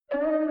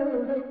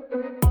Hi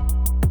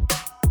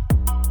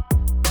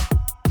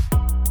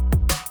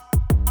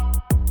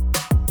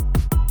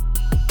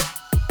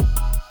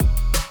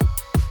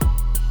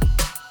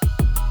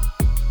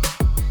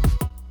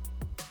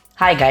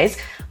guys,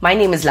 my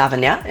name is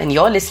Lavanya and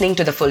you're listening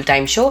to The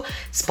Full-Time Show,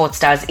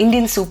 Sportstar's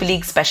Indian Super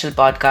League special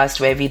podcast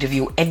where we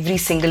review every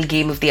single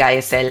game of the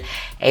ISL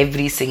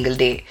every single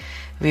day.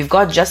 We've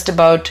got just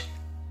about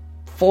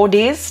 4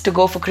 days to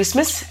go for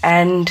Christmas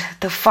and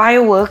the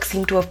fireworks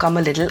seem to have come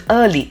a little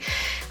early.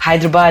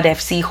 Hyderabad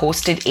FC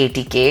hosted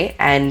ATK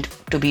and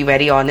to be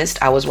very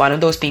honest, I was one of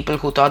those people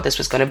who thought this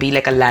was going to be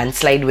like a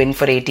landslide win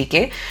for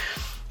ATK,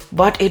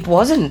 but it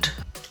wasn't.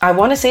 I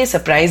want to say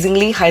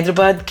surprisingly,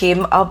 Hyderabad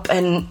came up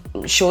and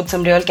showed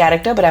some real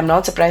character, but I'm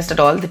not surprised at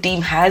all. The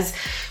team has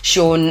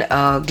shown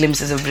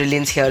glimpses of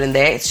brilliance here and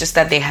there. It's just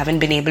that they haven't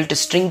been able to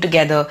string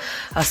together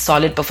a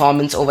solid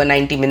performance over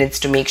 90 minutes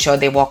to make sure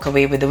they walk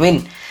away with a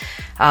win.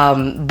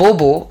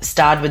 Bobo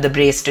starred with the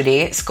brace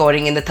today,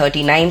 scoring in the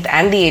 39th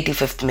and the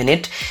 85th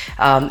minute.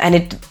 And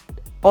it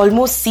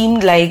almost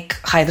seemed like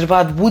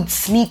Hyderabad would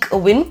sneak a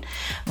win,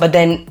 but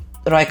then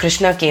Roy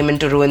Krishna came in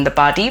to ruin the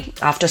party.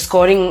 After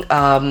scoring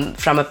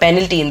from a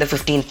penalty in the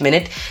 15th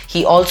minute,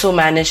 he also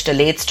managed a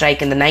late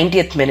strike in the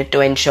 90th minute to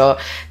ensure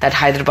that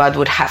Hyderabad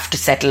would have to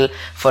settle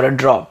for a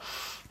draw.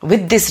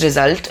 With this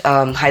result,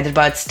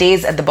 Hyderabad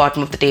stays at the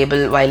bottom of the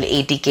table while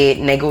ATK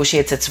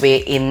negotiates its way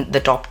in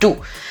the top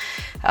two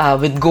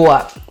with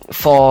Goa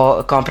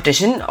for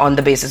competition on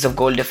the basis of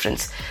goal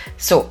difference.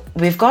 So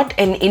we've got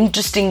an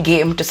interesting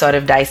game to sort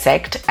of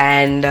dissect,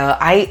 and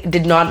I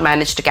did not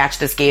manage to catch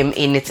this game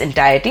in its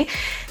entirety,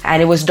 and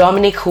it was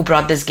Dominic who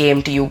brought this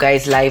game to you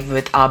guys live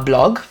with our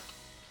blog.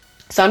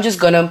 So I'm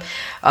just gonna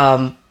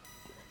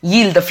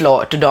yield the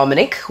floor to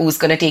Dominic, who's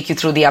gonna take you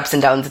through the ups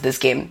and downs of this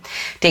game.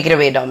 Take it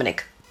away,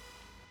 Dominic.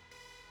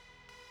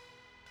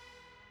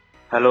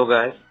 Hello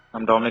guys,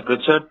 I'm Dominic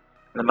Richard.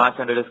 The match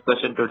under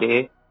discussion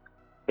today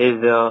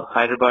is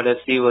Hyderabad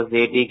FC was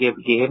the ATK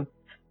game.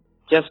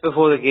 Just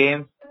before the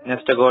game,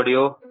 Nesta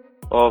Gaudio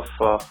of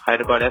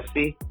Hyderabad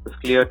FC was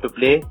cleared to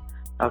play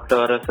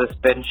after a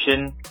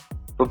suspension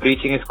for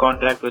breaching his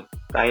contract with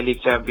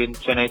I-League champion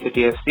Chennai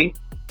City FC.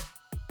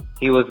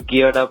 He was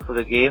geared up for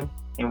the game.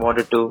 He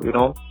wanted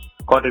to,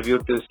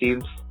 contribute to his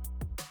team's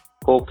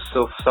hopes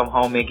of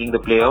somehow making the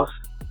playoffs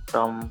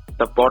from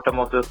the bottom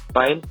of the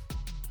pile.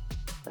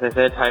 As I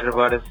said,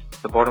 Hyderabad is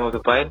the bottom of the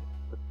pile,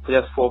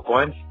 just 4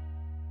 points.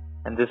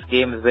 And this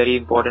game is very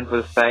important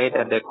for the side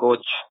and their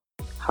coach,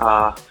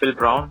 Phil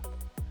Brown,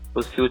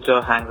 whose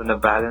future hangs in the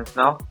balance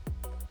now.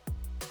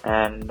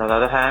 And on the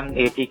other hand,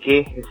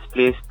 ATK is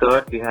placed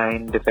third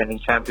behind defending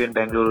champion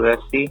Bengaluru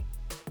FC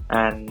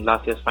and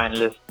last year's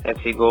finalist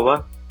FC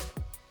Goa.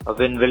 A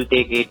win will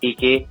take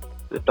ATK to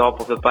the top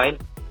of the pile.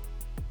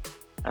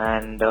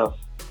 And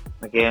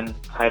again,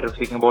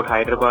 speaking about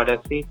Hyderabad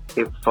FC,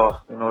 they've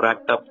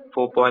racked up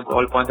 4 points.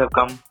 All points have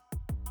come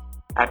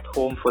at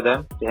home for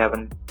them. They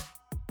haven't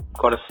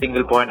got a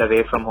single point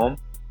away from home,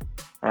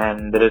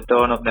 and the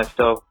return of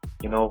Nesta,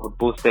 would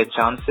boost their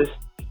chances.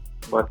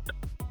 But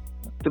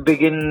to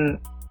begin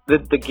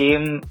with, the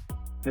game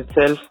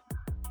itself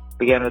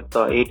began with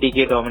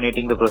ATK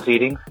dominating the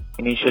proceedings.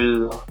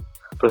 Initial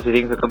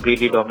proceedings were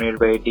completely dominated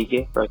by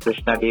ATK, Roy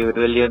Krishna, David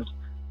Williams,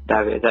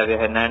 Xavier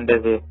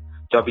Hernandez,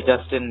 Joby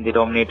Justin. They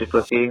dominated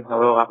proceedings.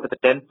 However, after the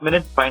 10th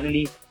minute,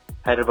 finally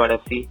Hyderabad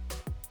FC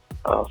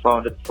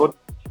found its foot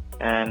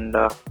and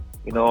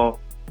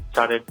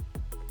started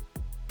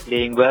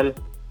playing well.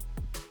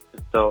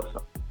 So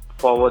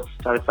forwards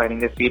started finding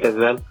their feet as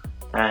well,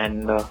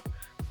 and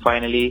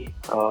finally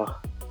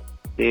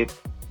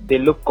they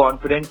look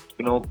confident,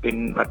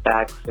 in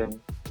attacks and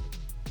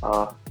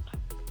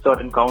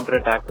certain counter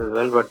attacks as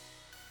well. But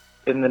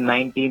in the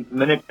 19th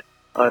minute,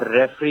 a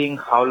refereeing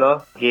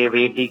howler gave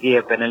ATK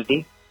a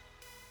penalty.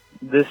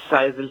 This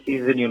ISL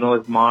season,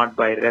 is marred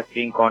by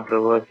refereeing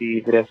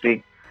controversies,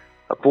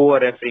 poor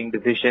refereeing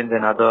decisions,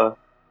 and other,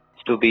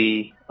 to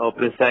be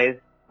precise.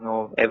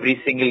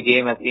 Every single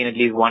game has seen at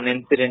least one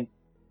incident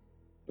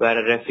where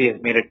a referee has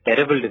made a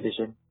terrible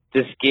decision.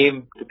 This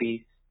game, to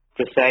be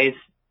precise,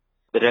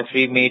 the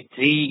referee made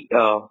 3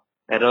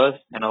 errors,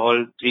 and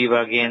all 3 were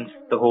against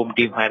the home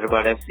team,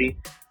 Hyderabad FC.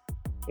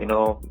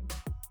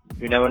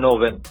 You never know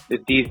when.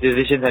 If these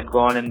decisions had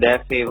gone in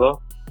their favor,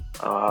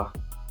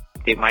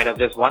 they might have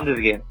just won this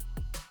game.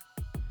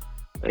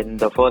 In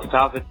the first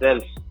half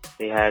itself,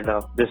 they had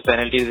this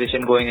penalty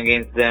decision going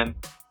against them.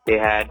 They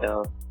had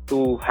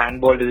 2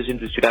 handball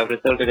decisions which should have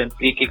resulted in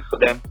free kicks for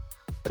them.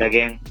 But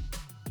again,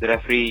 the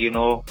referee,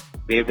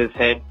 waved his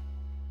head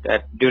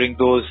that during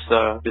those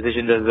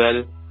decisions as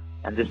well.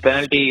 And this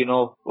penalty,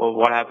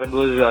 what happened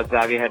was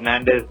Xavier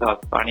Hernandez,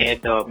 Spanish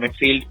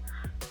midfield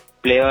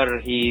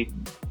player,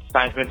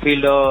 Spanish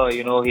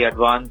midfielder, he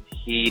advanced,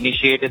 he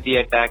initiated the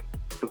attack,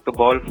 took the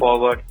ball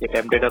forward, he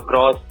attempted a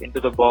cross into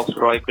the box,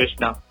 Roy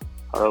Krishna.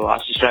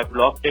 Ashish Rai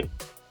blocked it.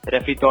 The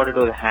referee thought it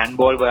was a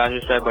handball by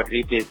Ashish Rai, but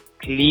replay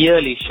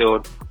clearly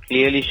showed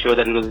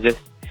that it was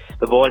just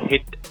the ball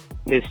hit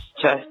his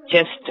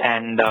chest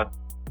and,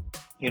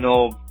 it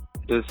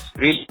was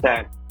really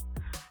sad.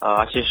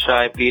 Ashish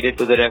Rai pleaded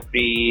to the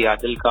referee,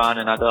 Adil Khan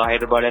and other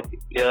Hyderabad FC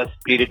players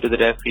pleaded to the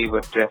referee,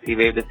 but the referee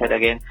waved his head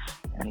again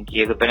and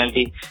gave the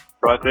penalty.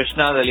 Roy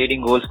Krishna, the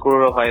leading goal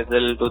scorer of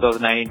ISL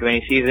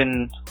 2019-20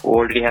 season, who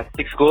already has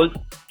 6 goals,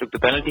 took the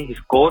penalty. He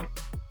scored,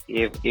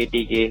 gave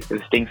ATK, the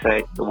visiting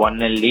side, the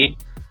 1-0 lead.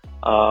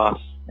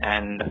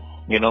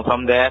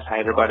 From there,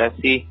 Hyderabad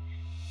FC,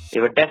 they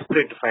were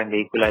desperate to find the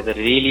equalizer.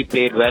 Really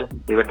played well.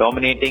 They were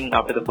dominating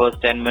after the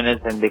first 10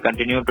 minutes and they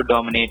continued to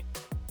dominate.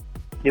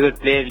 They were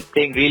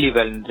playing really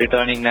well.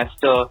 Returning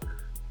Nestor,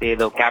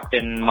 the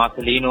captain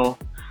Marcelino,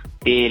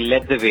 they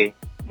led the way.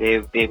 They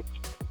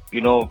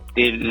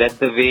led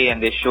the way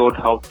and they showed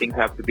how things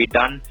have to be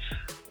done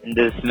in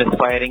this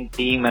misfiring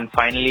team. And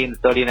finally, in the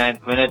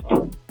 39th minute,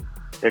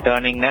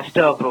 returning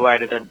Nestor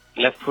provided a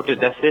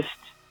left-footed assist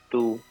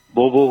to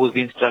Bobo, who's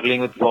been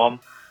struggling with form.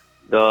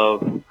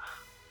 The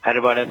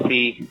Hyderabad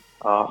FC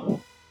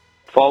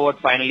forward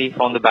finally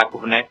found the back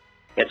of the net.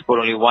 He had scored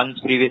only once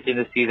previously in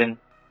the season.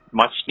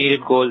 Much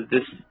needed goal.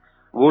 This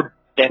would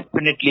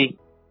definitely,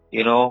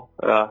 help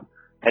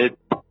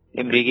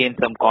him regain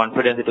some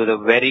confidence. It was a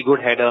very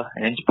good header,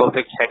 an inch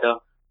perfect header.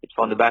 It's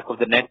on the back of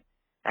the net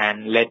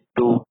and led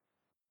to,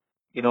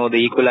 the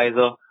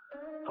equalizer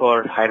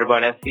for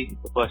Hyderabad FC.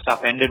 The first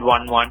half ended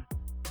 1-1.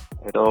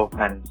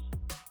 And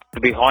to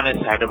be honest,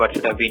 Hyderabad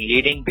should have been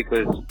leading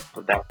because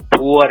of that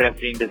poor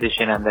refereeing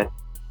decision and the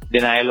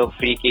denial of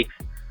free kicks.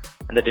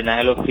 And the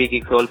denial of free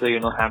kicks also,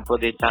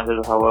 hampered their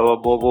chances. However,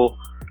 Bobo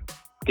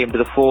came to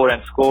the fore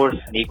and scored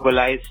and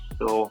equalized.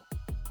 So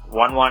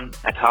 1-1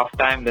 at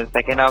halftime. Then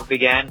second half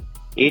began.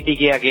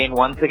 ATK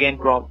once again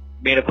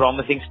made a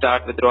promising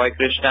start with Roy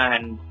Krishna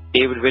and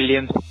David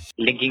Williams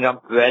linking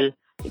up well.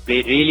 They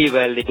played really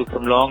well. They took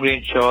some long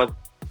range shots,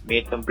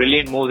 made some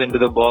brilliant moves into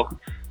the box,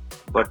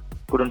 but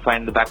couldn't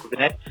find the back of the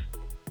net.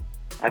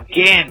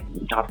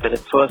 Again, after the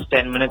first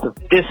 10 minutes of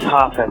this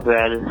half as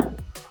well,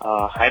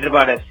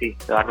 Hyderabad FC,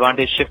 the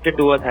advantage shifted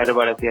towards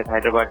Hyderabad FC as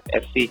Hyderabad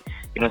FC,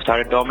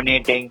 started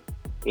dominating.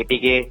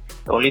 ATK,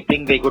 the only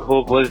thing they could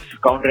hope was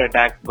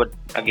counter-attacks, but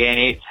again,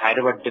 it's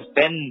Hyderabad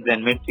defends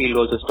and midfield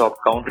also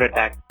stopped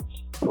counter-attacks.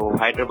 So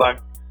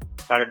Hyderabad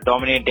started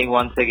dominating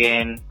once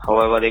again.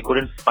 However, they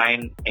couldn't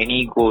find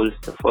any goals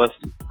the first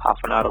half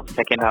an hour of the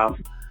second half.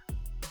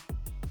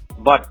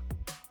 But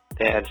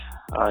their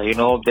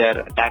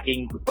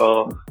attacking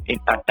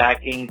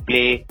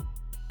play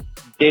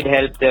did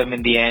help them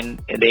in the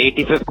end. In the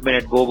 85th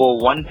minute,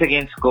 Bobo once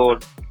again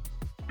scored,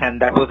 and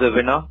that was the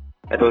winner.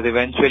 That was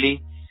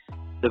eventually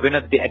the winner.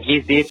 At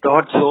least they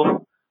thought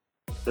so.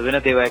 The winner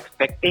they were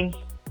expecting.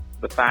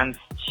 The fans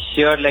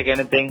cheered like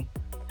anything.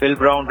 Phil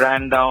Brown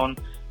ran down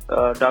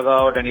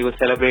dugout and he was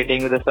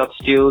celebrating with the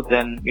substitutes,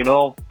 and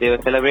they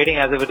were celebrating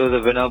as if it was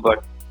a winner.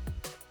 But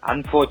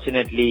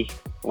unfortunately,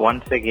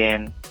 once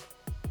again,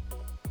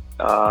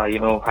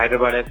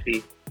 Hyderabad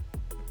FC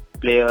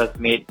players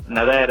made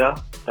another error.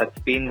 That's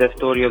been the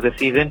story of the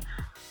season.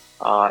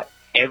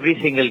 Every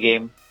single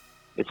game,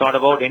 it's not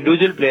about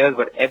individual players,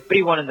 but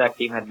everyone in that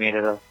team had made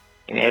errors.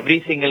 In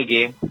every single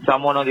game,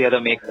 someone or the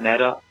other makes an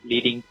error,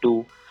 leading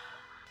to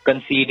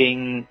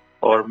conceding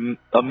or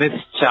a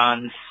missed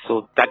chance.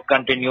 So that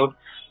continued.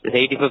 This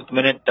 85th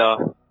minute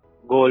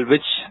goal,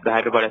 which the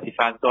Hyderabad FC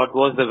fans thought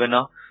was the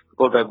winner,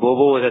 scored by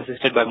Bobo, was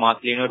assisted by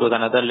Marcelino. It was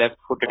another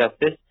left-footed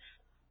assist.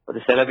 But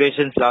the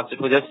celebrations lasted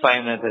for just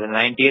 5 minutes. At the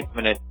 90th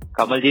minute,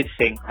 Kamaljeet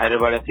Singh,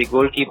 Hyderabad FC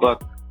goalkeeper,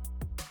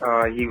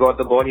 he got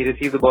the ball. He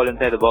received the ball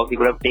inside the box. He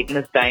could have taken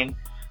his time,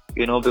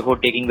 before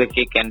taking the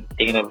kick and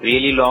taken a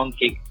really long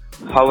kick.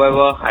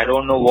 However, I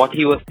don't know what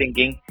he was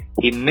thinking.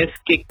 He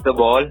miskicked the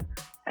ball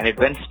and it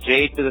went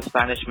straight to the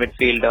Spanish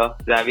midfielder,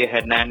 Xavier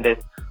Hernandez,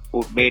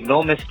 who made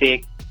no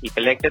mistake. He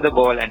collected the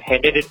ball and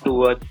headed it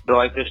towards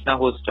Roy Krishna,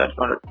 who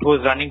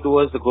was running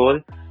towards the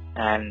goal.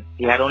 And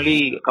he had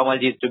only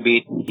Kamaljeet to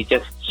beat. He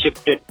just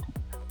chipped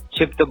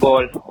the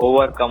ball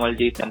over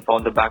Kamaljeet and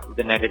found the back of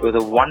the net. It was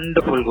a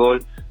wonderful goal.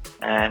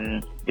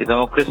 And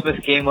Christmas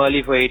came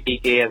early for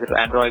ATK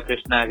and Roy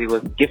Krishna, as he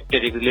was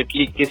gifted. He was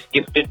literally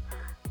gifted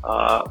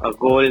a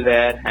goal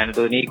there, and it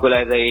was an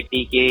equalizer.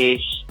 ATK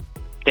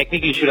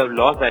technically should have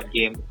lost that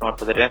game, not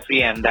for the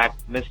referee, and that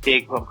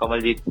mistake from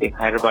Kamaljeet Singh.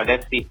 Hyderabad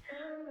FC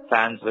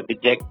fans were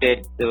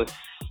dejected. There was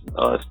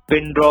a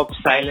spin drop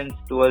silence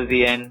towards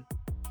the end.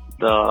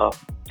 The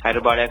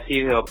Hyderabad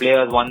FC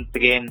players once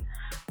again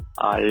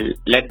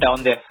let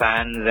down their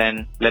fans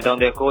and let down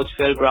their coach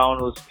Phil Brown,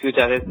 whose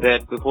future, as I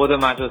said, before the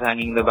match was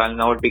hanging in the balance.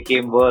 Now it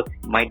became worse.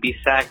 He might be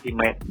sacked. He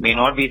may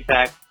not be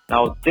sacked.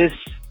 Now this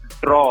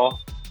draw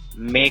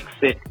makes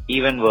it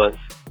even worse.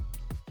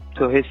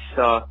 So his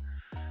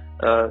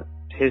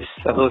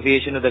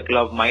association with the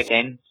club might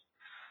end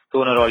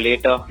sooner or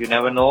later. You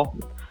never know.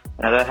 On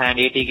the other hand,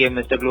 ATK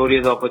missed a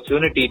glorious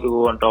opportunity to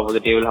go on top of the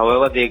table.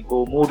 However, they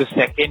move to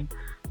second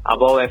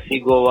above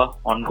FC Goa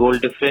on goal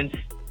difference.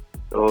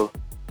 So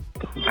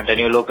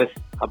Antonio Lopez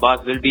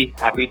Abbas will be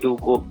happy to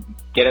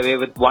get away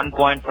with 1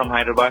 point from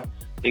Hyderabad,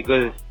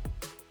 because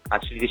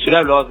actually they should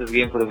have lost this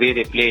game for the way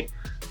they played,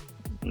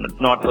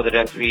 not for the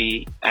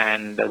referee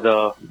and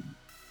the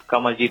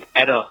Kamaljeet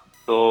error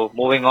So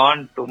moving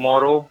on,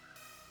 tomorrow,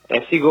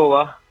 FC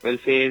Goa will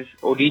face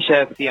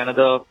Odisha FC,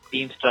 another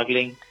team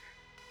struggling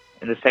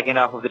in the second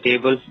half of the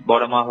table,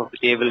 bottom half of the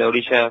table.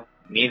 Odisha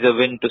needs a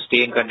win to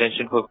stay in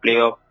contention for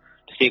playoff,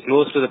 to stay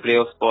close to the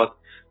playoff spot.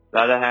 On the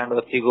other hand,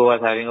 FC Goa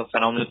is having a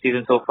phenomenal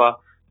season so far.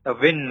 A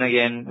win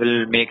again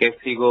will make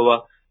FC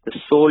Goa the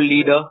sole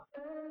leader,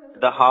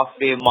 the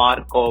halfway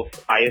mark of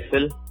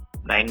ISL.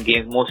 9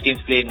 games. Most teams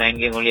played 9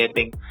 games only, I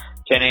think.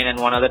 Chennai and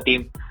one other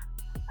team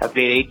have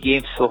played 8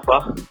 games so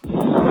far.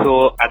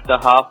 So at the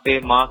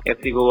halfway mark,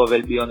 FC Goa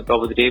will be on the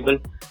top of the table.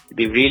 We'll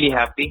be really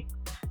happy.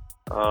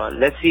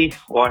 Let's see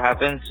what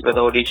happens,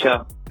 whether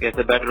Odisha gets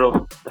the better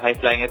of the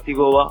high-flying FC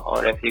Goa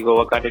or FC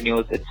Goa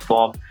continues its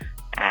form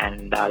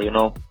and,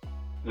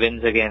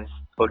 wins against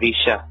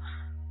Odisha.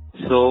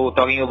 So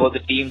talking about the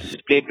teams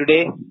played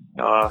today,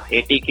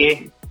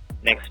 ATK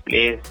next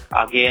plays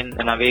again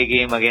an away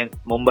game against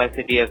Mumbai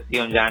City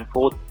FC on Jan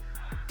 4th,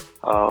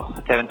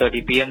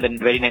 7:30 p.m. Then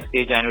very next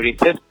day, January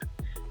 5th,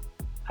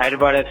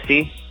 Hyderabad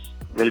FC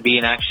will be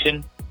in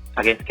action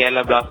against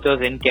Kerala Blasters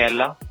in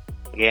Kerala,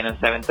 again a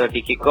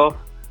 7:30 kickoff.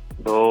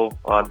 So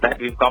that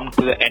we've come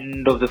to the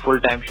end of the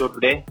full-time show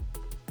today.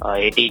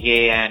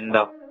 ATK and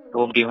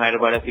home team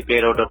Hyderabad FC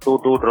played out a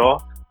 2-2 draw.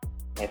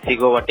 FC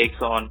Goa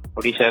takes on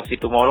Odisha FC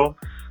tomorrow.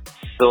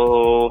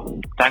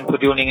 So thanks for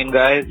tuning in,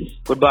 guys.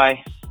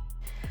 Goodbye.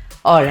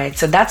 Alright,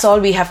 so that's all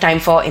we have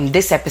time for in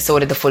this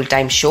episode of the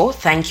Full-Time Show.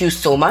 Thank you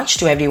so much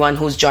to everyone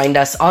who's joined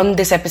us on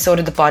this episode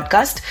of the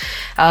podcast.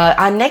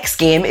 Our next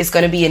game is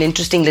going to be an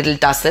interesting little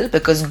tussle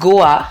because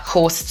Goa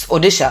hosts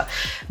Odisha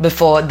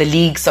before the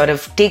league sort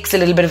of takes a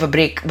little bit of a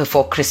break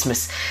before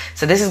Christmas.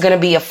 So this is going to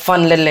be a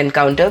fun little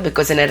encounter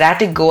because an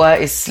erratic Goa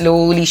is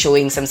slowly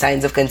showing some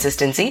signs of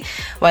consistency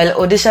while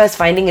Odisha is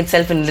finding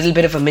itself in a little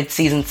bit of a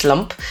mid-season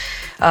slump.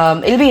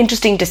 It'll be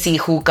interesting to see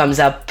who comes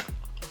up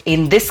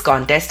in this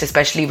contest,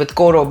 especially with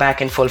Koro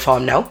back in full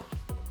form now.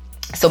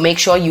 So make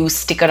sure you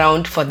stick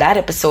around for that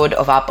episode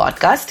of our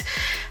podcast.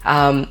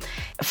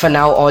 For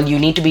now, all you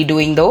need to be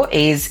doing though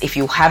is, if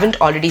you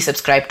haven't already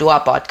subscribed to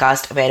our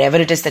podcast, wherever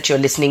it is that you're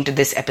listening to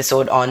this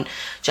episode on,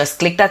 just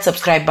click that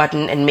subscribe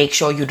button and make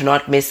sure you do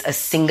not miss a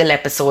single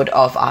episode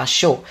of our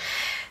show.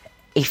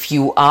 If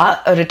you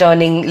are a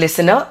returning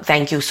listener,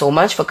 thank you so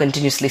much for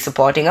continuously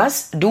supporting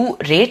us. Do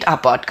rate our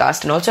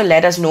podcast and also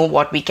let us know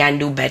what we can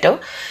do better.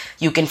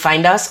 You can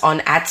find us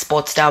on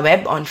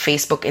 @SportstarWeb on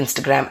Facebook,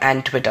 Instagram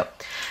and Twitter.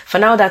 For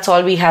now, that's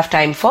all we have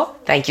time for.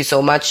 Thank you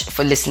so much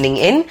for listening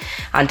in.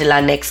 Until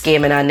our next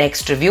game and our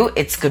next review,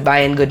 it's goodbye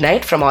and good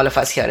night from all of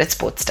us here at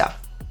Sportstar.